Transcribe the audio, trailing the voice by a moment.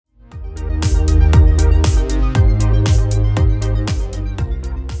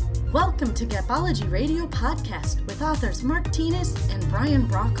to Gapology Radio Podcast with authors Mark Tienes and Brian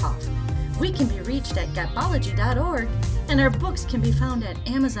Brockhoff. We can be reached at gapology.org, and our books can be found at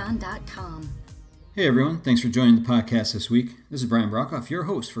amazon.com. Hey everyone, thanks for joining the podcast this week. This is Brian Brockhoff, your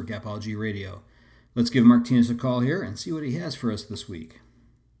host for Gapology Radio. Let's give Mark Tienes a call here and see what he has for us this week.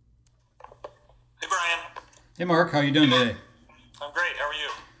 Hey Brian. Hey Mark, how are you doing today? I'm great, how are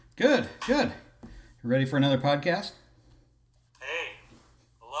you? Good. You ready for another podcast? Hey,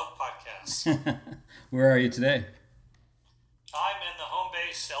 I love podcasts. Where are you today? I'm in the home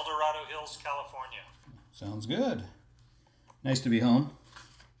base, El Dorado Hills, California. Sounds good. Nice to be home.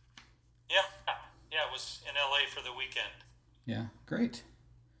 Yeah, it was in LA for the weekend. Yeah, great.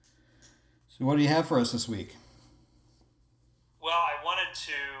 So what do you have for us this week? Well, I wanted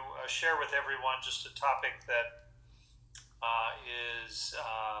to share with everyone just a topic that is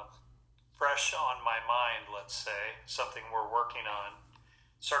fresh on my mind, let's say, something we're working on.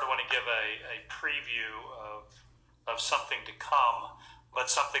 Sort of want to give a preview of something to come, but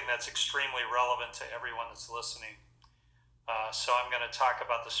something that's extremely relevant to everyone that's listening. So I'm going to talk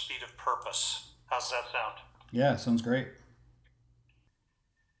about the speed of purpose. How's that sound? Yeah, sounds great.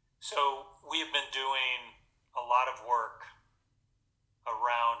 So we have been doing a lot of work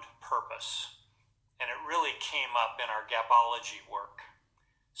around purpose, and it really came up in our Gapology work.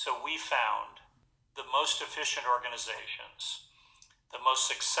 So we found the most efficient organizations, the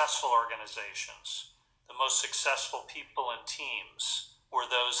most successful organizations, the most successful people and teams were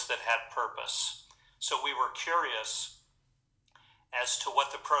those that had purpose. So we were curious as to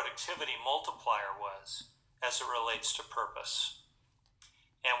what the productivity multiplier was as it relates to purpose.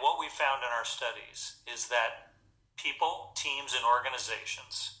 And what we found in our studies is that people, teams, and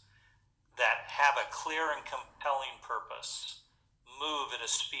organizations that have a clear and compelling purpose move at a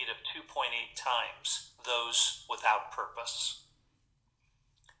speed of 2.8 times those without purpose.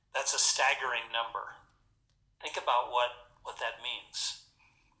 That's a staggering number. Think about what that means.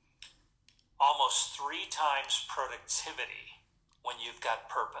 Almost 3 times productivity when you've got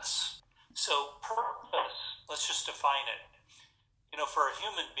purpose. So purpose, let's just define it. You know, for a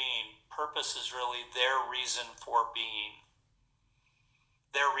human being, purpose is really their reason for being,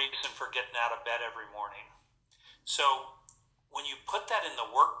 their reason for getting out of bed every morning. So when you put that in the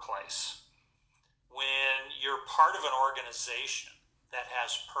workplace, when you're part of an organization that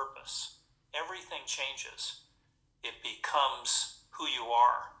has purpose, everything changes. It becomes who you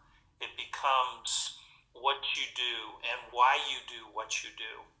are. It becomes what you do and why you do what you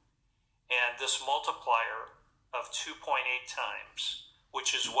do. And this multiplier of 2.8 times,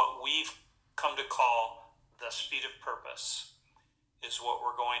 which is what we've come to call the speed of purpose, is what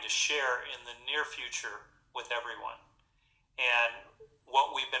we're going to share in the near future with everyone. And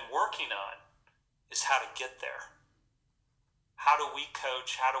what we've been working on is how to get there. How do we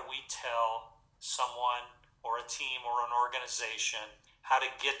coach, how do we tell someone or a team or an organization how to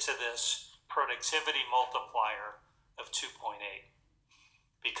get to this productivity multiplier of 2.8?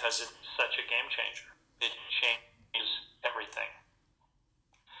 Because it's such a game changer. It changes everything.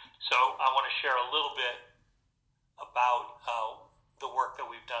 So I want to share a little bit about the work that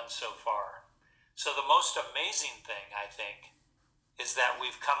we've done so far. So the most amazing thing, I think, is that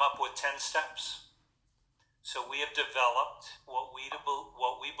we've come up with 10 steps. So we have developed what we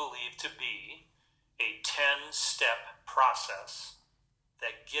believe to be a 10-step process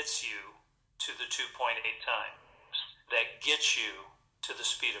that gets you to the 2.8 times, that gets you to the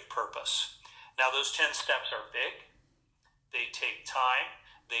speed of purpose. Now, those 10 steps are big. They take time.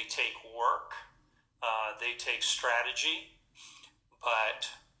 They take work. They take strategy. But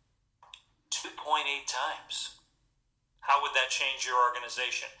 2.8 times. How would that change your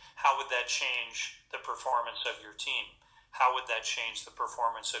organization? How would that change the performance of your team? How would that change the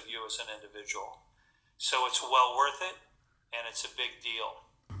performance of you as an individual? So it's well worth it, and it's a big deal.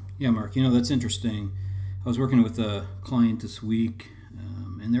 Yeah, Mark, that's interesting. I was working with a client this week,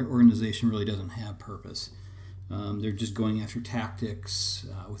 and their organization really doesn't have purpose. They're just going after tactics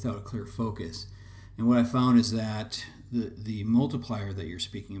without a clear focus. And what I found is that the multiplier that you're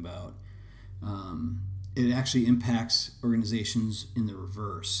speaking about, it actually impacts organizations in the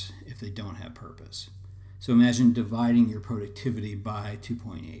reverse if they don't have purpose. So imagine dividing your productivity by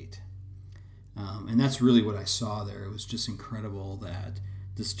 2.8. And that's really what I saw there. It was just incredible that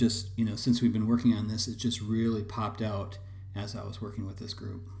this just, since we've been working on this, it just really popped out as I was working with this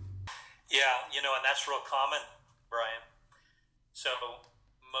group. Yeah, and that's real common, Brian. So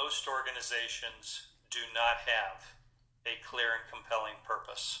most organizations do not have a clear and compelling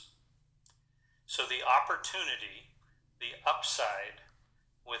purpose. So the opportunity, the upside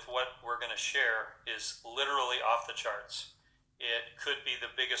with what we're going to share is literally off the charts. it could be the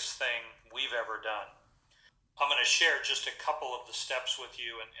biggest thing we've ever done. I'm going to share just a couple of the steps with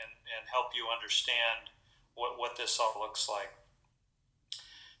you and help you understand what this all looks like.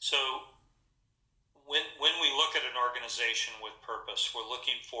 So when we look at an organization with purpose, we're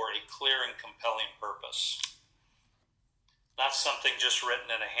looking for a clear and compelling purpose. Not something just written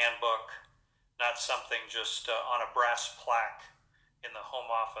in a handbook, not something just on a brass plaque in the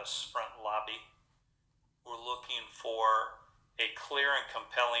home office front lobby. We're looking for a clear and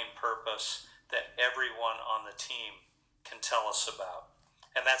compelling purpose that everyone on the team can tell us about.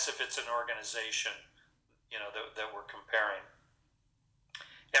 And that's if it's an organization, that we're comparing.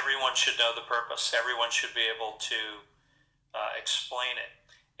 Everyone should know the purpose. Everyone should be able to explain it.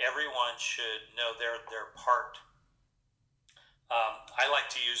 Everyone should know their part. I like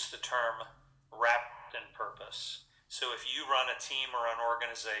to use the term wrapped in purpose. So if you run a team or an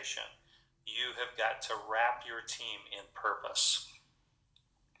organization, you have got to wrap your team in purpose.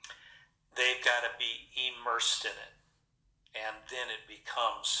 They've got to be immersed in it, and then it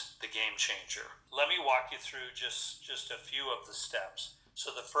becomes the game changer. Let me walk you through just a few of the steps.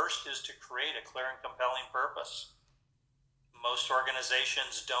 So the first is to create a clear and compelling purpose. Most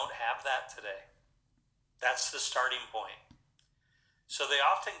organizations don't have that today. That's the starting point. So they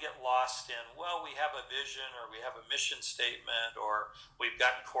often get lost in, well, we have a vision, or we have a mission statement, or we've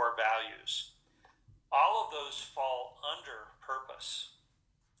got core values. All of those fall under purpose.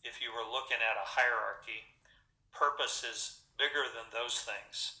 If you were looking at a hierarchy, purpose is bigger than those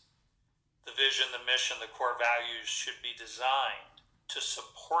things. The vision, the mission, the core values should be designed to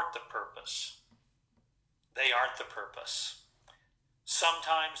support the purpose. They aren't the purpose.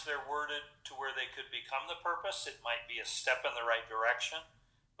 Sometimes they're worded to where they could become the purpose. It might be a step in the right direction,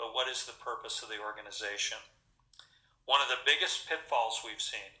 but what is the purpose of the organization? One of the biggest pitfalls we've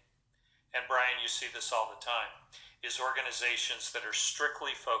seen, and Brian, you see this all the time, is organizations that are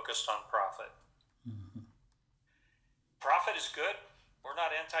strictly focused on profit. Mm-hmm. Profit is good. We're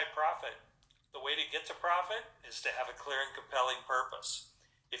not anti-profit. The way to get to profit is to have a clear and compelling purpose.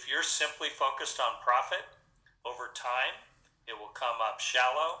 If you're simply focused on profit, over time, it will come up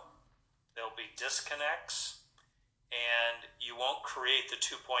shallow, there'll be disconnects, and you won't create the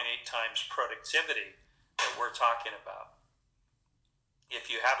 2.8 times productivity that we're talking about. If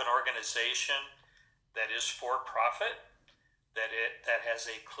you have an organization that is for profit, that has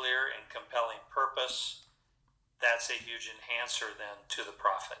a clear and compelling purpose, that's a huge enhancer then to the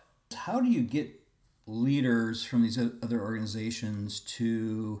profit. How do you get leaders from these other organizations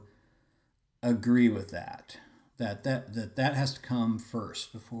to agree with that has to come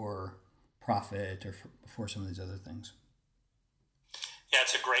first before profit or before some of these other things? Yeah,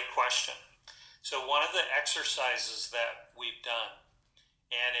 it's a great question. So one of the exercises that we've done,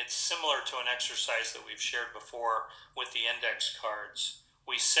 and it's similar to an exercise that we've shared before with the index cards,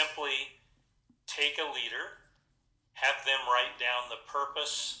 we simply take a leader, have them write down the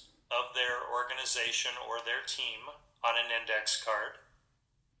purpose of their organization or their team on an index card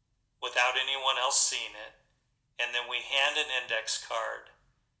without anyone else seeing it, and then we hand an index card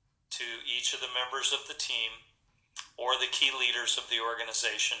to each of the members of the team or the key leaders of the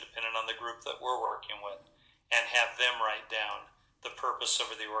organization, depending on the group that we're working with, and have them write down the purpose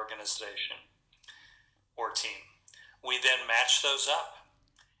of the organization or team. We then match those up,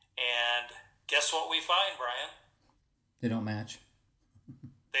 and guess what we find, Brian? They don't match.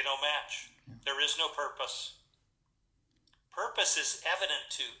 They don't match. Yeah. There is no purpose. Purpose is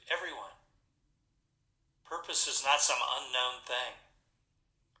evident to everyone. Purpose is not some unknown thing.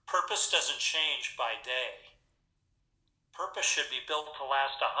 Purpose doesn't change by day. Purpose should be built to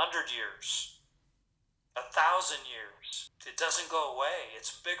last 100 years, 1,000 years. It doesn't go away.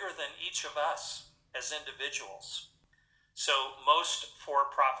 It's bigger than each of us as individuals. So most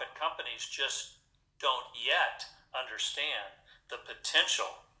for-profit companies just don't yet understand the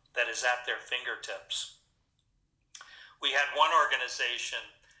potential that is at their fingertips. We had one organization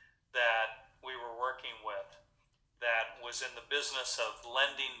that we were working with that was in the business of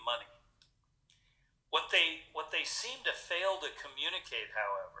lending money. What they seemed to fail to communicate,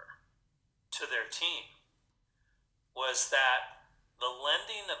 however, to their team was that the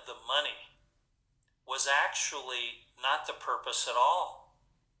lending of the money was actually not the purpose at all.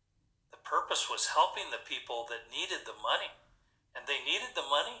 The purpose was helping the people that needed the money. And they needed the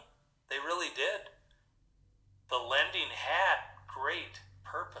money. They really did. The lending had great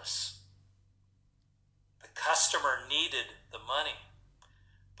purpose. The customer needed the money.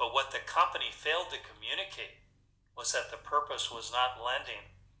 But what the company failed to communicate was that the purpose was not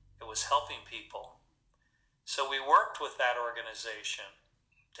lending. It was helping people. So we worked with that organization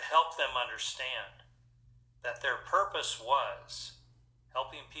to help them understand that their purpose was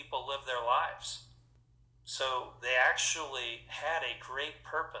helping people live their lives. So they actually had a great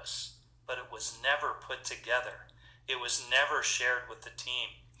purpose, but it was never put together. It was never shared with the team.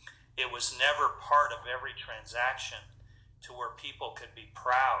 It was never part of every transaction to where people could be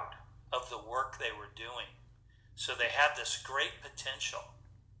proud of the work they were doing. So they had this great potential,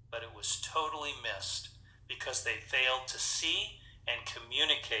 but it was totally missed because they failed to see and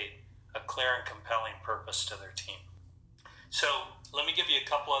communicate a clear and compelling purpose to their team. So let me give you a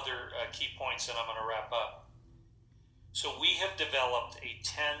couple other key points and I'm going to wrap up. So we have developed a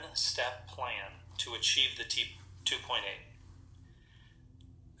 10-step plan to achieve the T2.8.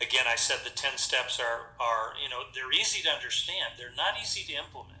 Again, I said the 10 steps are they're easy to understand. They're not easy to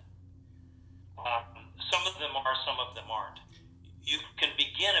implement. Some of them are, some of them aren't. You can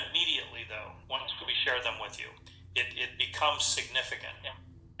begin immediately, though, once we share them with you. It becomes significant. And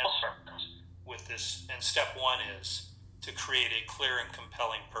I'll start with this. And step one is to create a clear and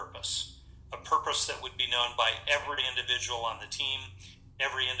compelling purpose. A purpose that would be known by every individual on the team,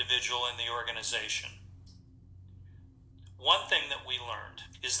 every individual in the organization. One thing that we learned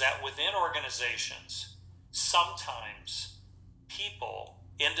is that within organizations, sometimes people,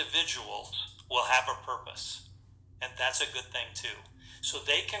 individuals, will have a purpose. And that's a good thing too. So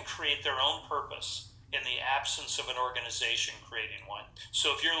they can create their own purpose in the absence of an organization creating one.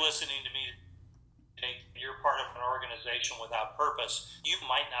 So if you're listening to me, you're part of an organization without purpose, you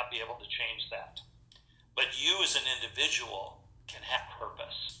might not be able to change that. But you as an individual can have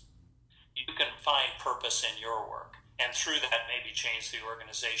purpose. You can find purpose in your work. And through that, maybe change the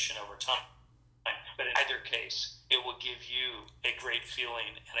organization over time. But in either case, it will give you a great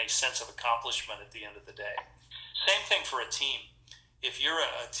feeling and a sense of accomplishment at the end of the day. Same thing for a team. If you're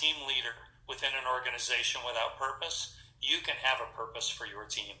a team leader within an organization without purpose, you can have a purpose for your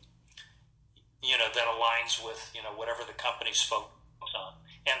team, that aligns with, whatever the company's focused on.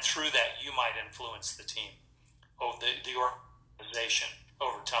 And through that, you might influence the team, the organization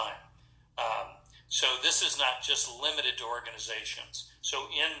over time. So this is not just limited to organizations. So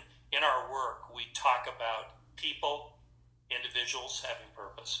in our work, we talk about people, individuals having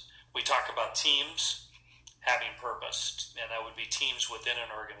purpose. We talk about teams having purpose, and that would be teams within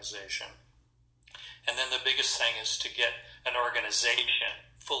an organization. And then the biggest thing is to get an organization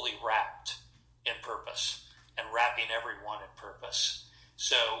fully wrapped in purpose and wrapping everyone in purpose.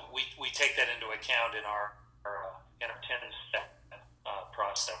 So we take that into account in our 10-step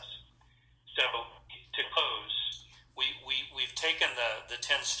process. So to close, we've taken the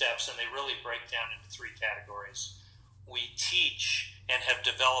 10 steps, and they really break down into 3 categories. We teach and have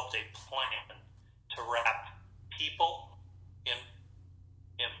developed a plan to wrap people in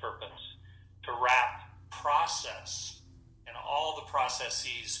purpose, to wrap process and all the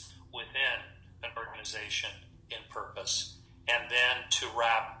processes within an organization in purpose, and then to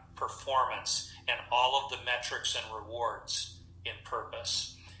wrap performance and all of the metrics and rewards in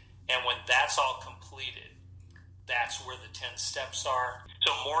purpose. And when that's all completed, that's where the 10 steps are.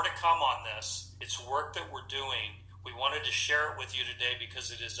 So more to come on this. It's work that we're doing. We wanted to share it with you today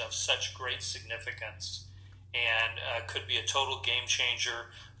because it is of such great significance and could be a total game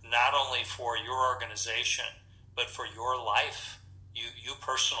changer, not only for your organization, but for your life. You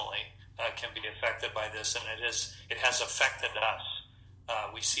personally can be affected by this, and it has affected us.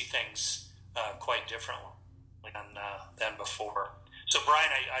 We see things quite differently than before. So, Brian,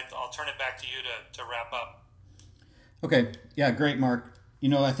 I'll turn it back to you to wrap up. Okay. Yeah, great, Mark.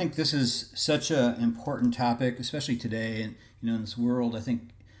 I think this is such an important topic, especially today. And, in this world, I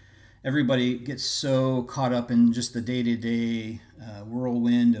think everybody gets so caught up in just the day-to-day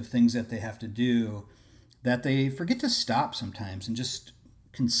whirlwind of things that they have to do that they forget to stop sometimes and just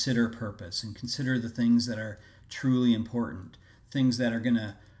consider purpose and consider the things that are truly important, things that are going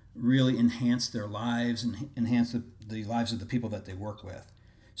to really enhance their lives and enhance the lives of the people that they work with.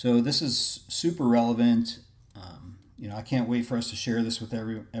 So this is super relevant. I can't wait for us to share this with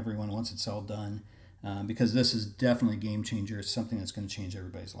everyone once it's all done, because this is definitely a game changer. It's something that's going to change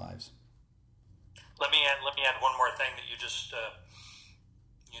everybody's lives. Let me add one more thing that you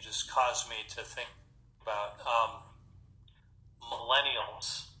just caused me to think about.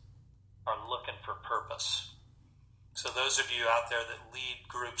 Millennials are looking for purpose. So those of you out there that lead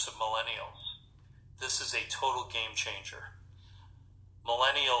groups of millennials, this is a total game changer.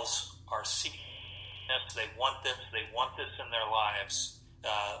 Millennials are seeking this. They want this. They want this in their lives.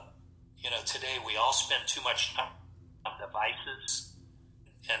 Today we all spend too much time on devices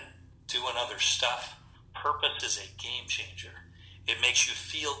and doing other stuff. Purpose is a game changer. It makes you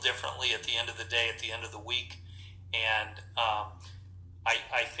feel differently at the end of the day, at the end of the week. And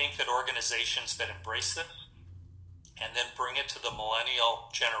I think that organizations that embrace this and then bring it to the millennial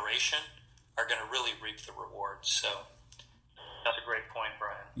generation are going to really reap the rewards. So that's a great point,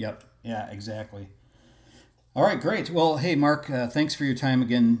 Brian. Yep. Yeah, exactly. All right, great. Well, hey, Mark, thanks for your time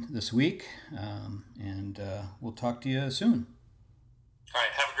again this week, and we'll talk to you soon. All right,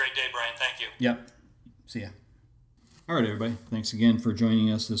 have a great day, Brian. Thank you. Yep. See ya. All right, everybody. Thanks again for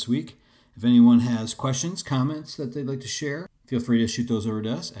joining us this week. If anyone has questions, comments that they'd like to share, feel free to shoot those over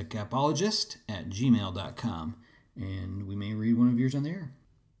to us at gapologist@gmail.com, and we may read one of yours on the air.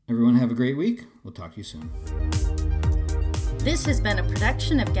 Everyone have a great week. We'll talk to you soon. This has been a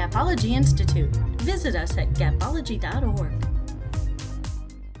production of Gapology Institute. Visit us at gapology.org.